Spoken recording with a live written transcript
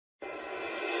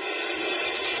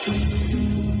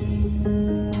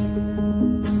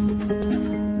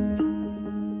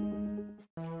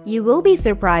You will be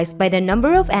surprised by the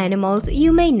number of animals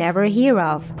you may never hear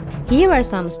of. Here are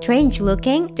some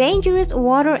strange-looking, dangerous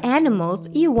water animals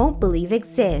you won't believe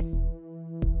exist.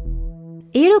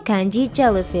 Irukandji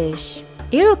jellyfish.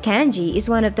 Irukandji is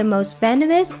one of the most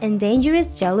venomous and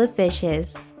dangerous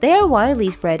jellyfishes. They are widely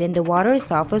spread in the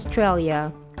waters of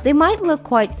Australia. They might look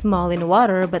quite small in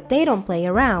water, but they don't play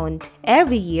around.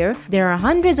 Every year, there are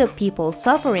hundreds of people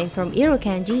suffering from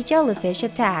Irukandji jellyfish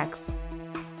attacks.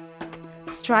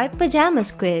 Striped pajama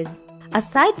squid.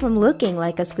 Aside from looking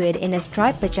like a squid in a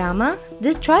striped pajama,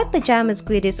 the striped pajama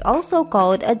squid is also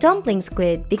called a dumpling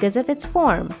squid because of its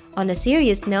form. On a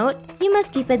serious note, you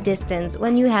must keep a distance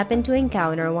when you happen to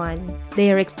encounter one.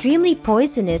 They are extremely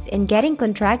poisonous, and getting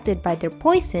contracted by their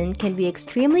poison can be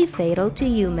extremely fatal to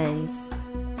humans.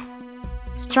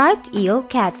 Striped eel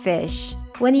catfish.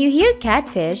 When you hear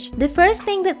catfish, the first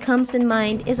thing that comes in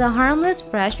mind is a harmless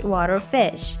freshwater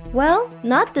fish. Well,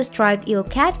 not the striped eel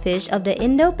catfish of the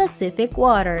Indo-Pacific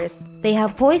waters. They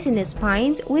have poisonous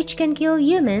spines which can kill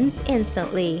humans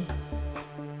instantly.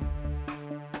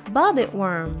 Bobbit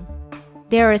worm.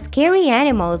 There are scary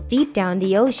animals deep down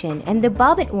the ocean, and the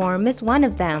bobbit worm is one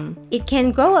of them. It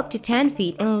can grow up to 10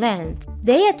 feet in length.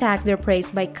 They attack their prey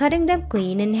by cutting them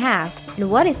clean in half.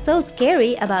 And what is so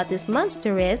scary about this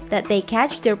monster is that they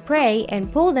catch their prey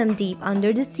and pull them deep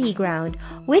under the sea ground,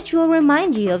 which will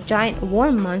remind you of giant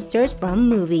worm monsters from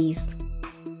movies.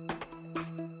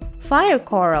 Fire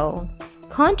coral.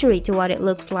 Contrary to what it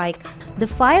looks like, the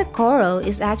fire coral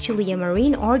is actually a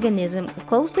marine organism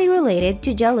closely related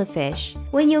to jellyfish.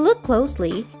 When you look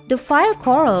closely, the fire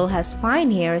coral has fine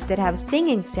hairs that have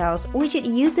stinging cells which it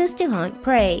uses to hunt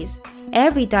prey.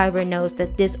 Every diver knows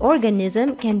that this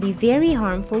organism can be very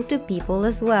harmful to people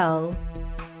as well.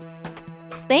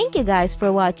 Thank you guys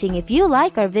for watching. If you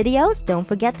like our videos, don't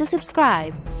forget to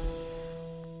subscribe.